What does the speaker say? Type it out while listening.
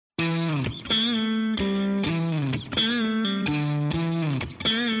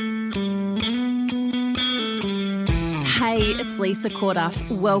it's Lisa Corduff.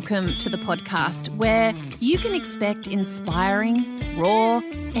 Welcome to the podcast where you can expect inspiring, raw,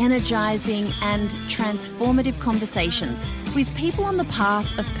 energizing and transformative conversations with people on the path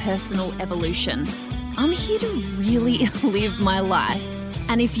of personal evolution. I'm here to really live my life,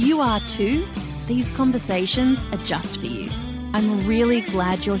 and if you are too, these conversations are just for you. I'm really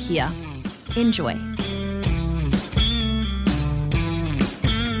glad you're here. Enjoy.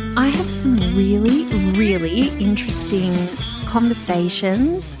 I have some really interesting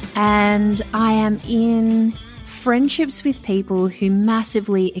conversations, and I am in friendships with people who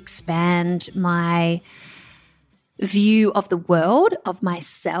massively expand my view of the world, of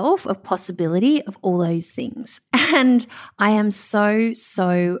myself, of possibility, of all those things. And I am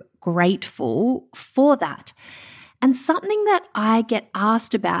so grateful for that. And something that I get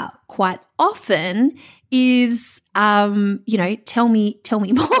asked about quite often is, tell me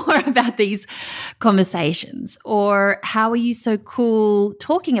more about these conversations, or how are you so cool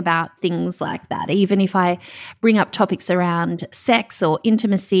talking about things like that? Even if I bring up topics around sex or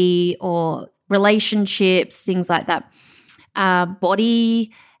intimacy or relationships, things like that,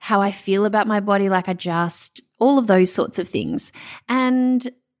 body, how I feel about my body, all of those sorts of things. And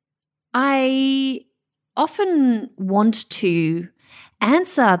I often want to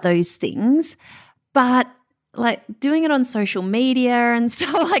answer those things, but doing it on social media and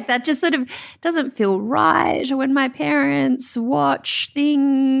stuff like that just sort of doesn't feel right. Or when my parents watch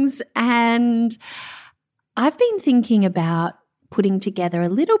things, and I've been thinking about putting together a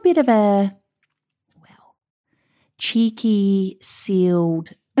little bit of a, cheeky, sealed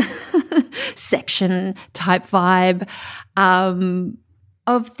section type vibe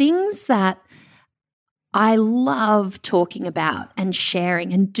of things that I love talking about and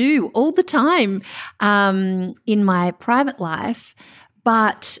sharing and do all the time in my private life,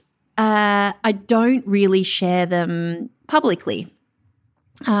 but I don't really share them publicly.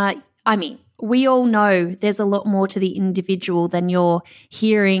 We all know there's a lot more to the individual than you're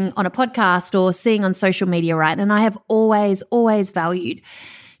hearing on a podcast or seeing on social media, right? And I have always valued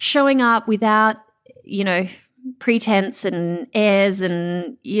showing up without, pretense and airs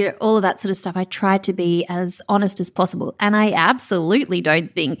and all of that sort of stuff. I try to be as honest as possible. And I absolutely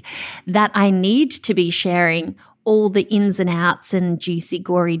don't think that I need to be sharing all the ins and outs and juicy,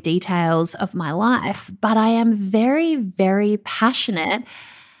 gory details of my life. But I am very passionate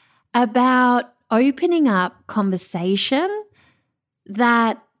about opening up conversation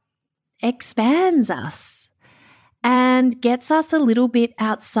that expands us and gets us a little bit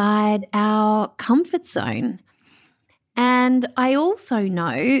outside our comfort zone. And I also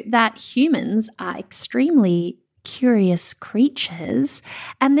know that humans are extremely curious creatures,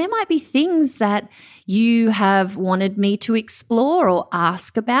 and there might be things that you have wanted me to explore or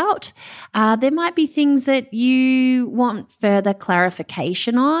ask about. There might be things that you want further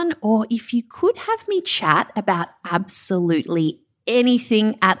clarification on, or if you could have me chat about absolutely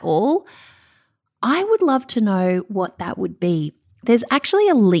anything at all, I would love to know what that would be. There's actually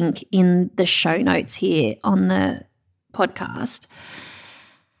a link in the show notes here on the podcast,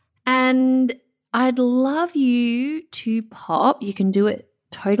 and I'd love you to pop, you can do it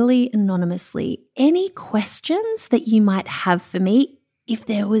totally anonymously, any questions that you might have for me. If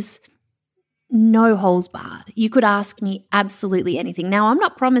there was no holes barred, you could ask me absolutely anything. Now, I'm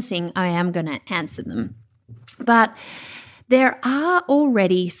not promising I am going to answer them, but there are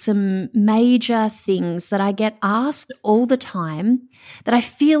already some major things that I get asked all the time that I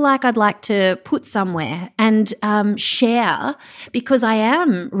feel like I'd like to put somewhere and share, because I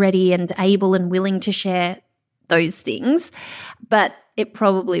am ready and able and willing to share those things. But it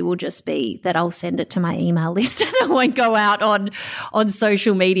probably will just be that I'll send it to my email list and it won't go out on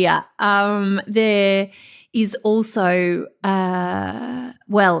social media. There is also,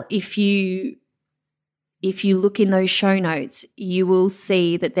 if you look in those show notes, you will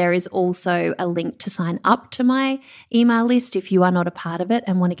see that there is also a link to sign up to my email list if you are not a part of it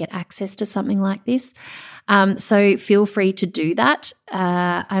and want to get access to something like this. So feel free to do that.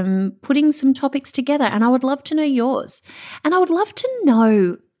 I'm putting some topics together, and I would love to know yours. And I would love to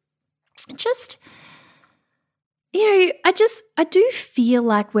know I do feel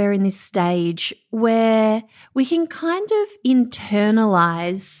like we're in this stage where we can kind of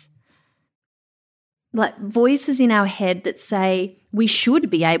internalize voices in our head that say we should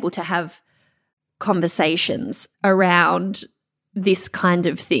be able to have conversations around this kind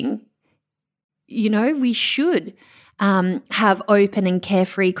of thing. We should have open and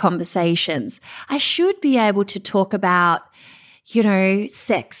carefree conversations. I should be able to talk about,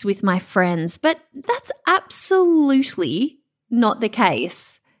 sex with my friends, but that's absolutely not the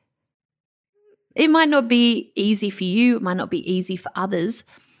case. It might not be easy for you. It might not be easy for others.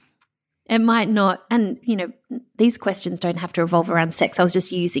 It might not, and these questions don't have to revolve around sex. I was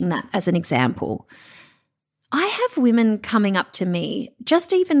just using that as an example. I have women coming up to me,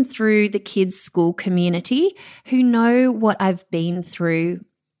 just even through the kids' school community, who know what I've been through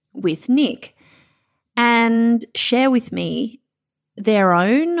with Nick and share with me their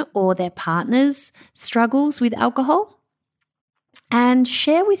own or their partner's struggles with alcohol, and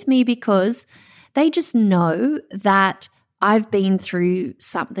share with me because they just know that I've been through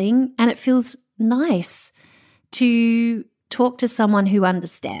something and it feels nice to talk to someone who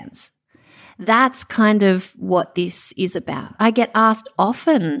understands. That's kind of what this is about. I get asked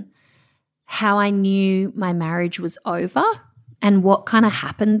often how I knew my marriage was over and what kind of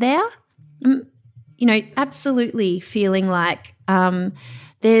happened there. Absolutely feeling like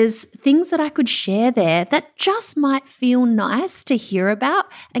there's things that I could share there that just might feel nice to hear about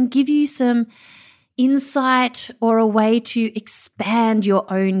and give you some insight or a way to expand your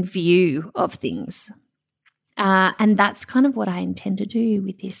own view of things. And that's kind of what I intend to do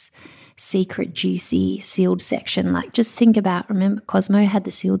with this secret, juicy, sealed section. Like, just think about, remember Cosmo had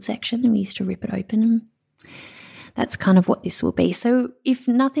the sealed section and we used to rip it open, and that's kind of what this will be. So if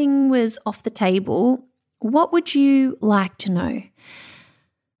nothing was off the table, what would you like to know?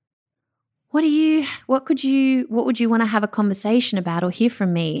 What would you want to have a conversation about or hear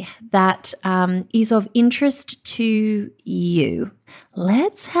from me that is of interest to you?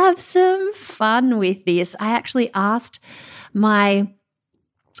 Let's have some fun with this. I actually asked my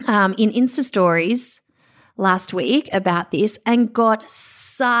in Insta stories last week about this and got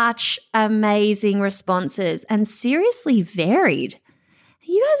such amazing responses and seriously varied.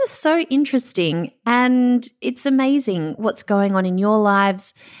 You guys are so interesting, and it's amazing what's going on in your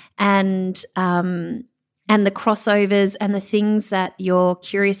lives and the crossovers and the things that you're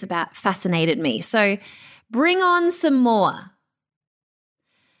curious about fascinated me. So bring on some more.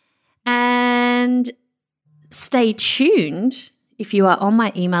 And stay tuned. If you are on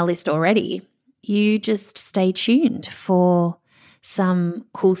my email list already, you just stay tuned for some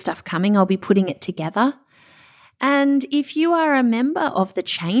cool stuff coming. I'll be putting it together. And if you are a member of the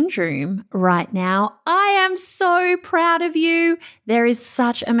Change Room right now, I am so proud of you. There is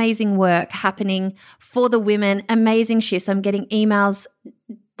such amazing work happening for the women, amazing shifts. I'm getting emails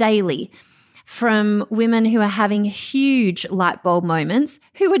daily from women who are having huge light bulb moments,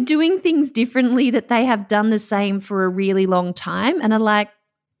 who are doing things differently that they have done the same for a really long time and are like,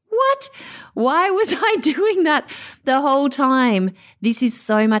 what? Why was I doing that the whole time? This is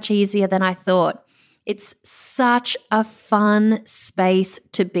so much easier than I thought. It's such a fun space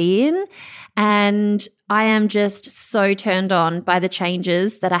to be in, and I am just so turned on by the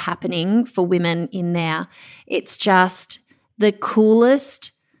changes that are happening for women in there. It's just the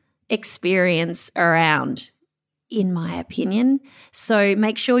coolest experience around, in my opinion. So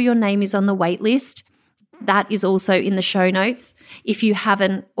make sure your name is on the wait list. That is also in the show notes. If you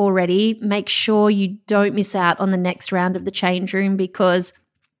haven't already, make sure you don't miss out on the next round of the Change Room, because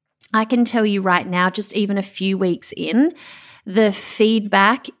I can tell you right now, just even a few weeks in, the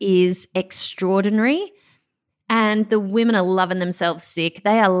feedback is extraordinary and the women are loving themselves sick.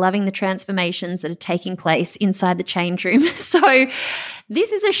 They are loving the transformations that are taking place inside the Change Room. So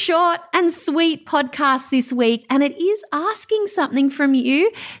this is a short and sweet podcast this week, and it is asking something from you.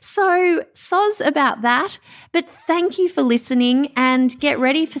 So soz about that. But thank you for listening, and get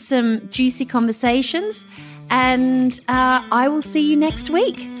ready for some juicy conversations. And I will see you next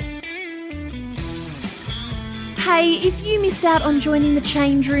week. Hey, if you missed out on joining the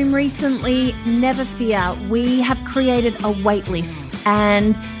Change Room recently, never fear. We have created a waitlist,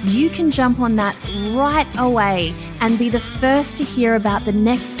 and you can jump on that right away and be the first to hear about the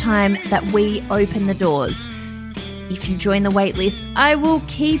next time that we open the doors. If you join the waitlist, I will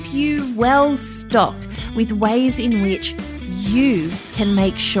keep you well stocked with ways in which you can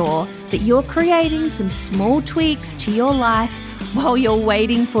make sure that you're creating some small tweaks to your life while you're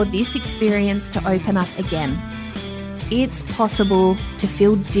waiting for this experience to open up again. It's possible to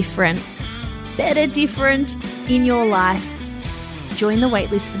feel different, better different in your life. Join the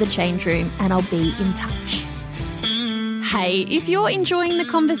waitlist for the Change Room and I'll be in touch. Hey, if you're enjoying the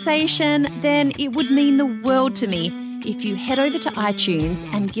conversation, then it would mean the world to me if you head over to iTunes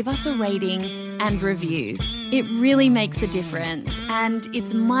and give us a rating and review. It really makes a difference, and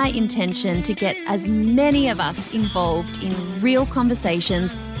it's my intention to get as many of us involved in real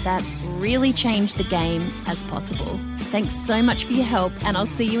conversations that really change the game as possible. Thanks so much for your help, and I'll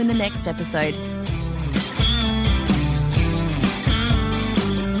see you in the next episode.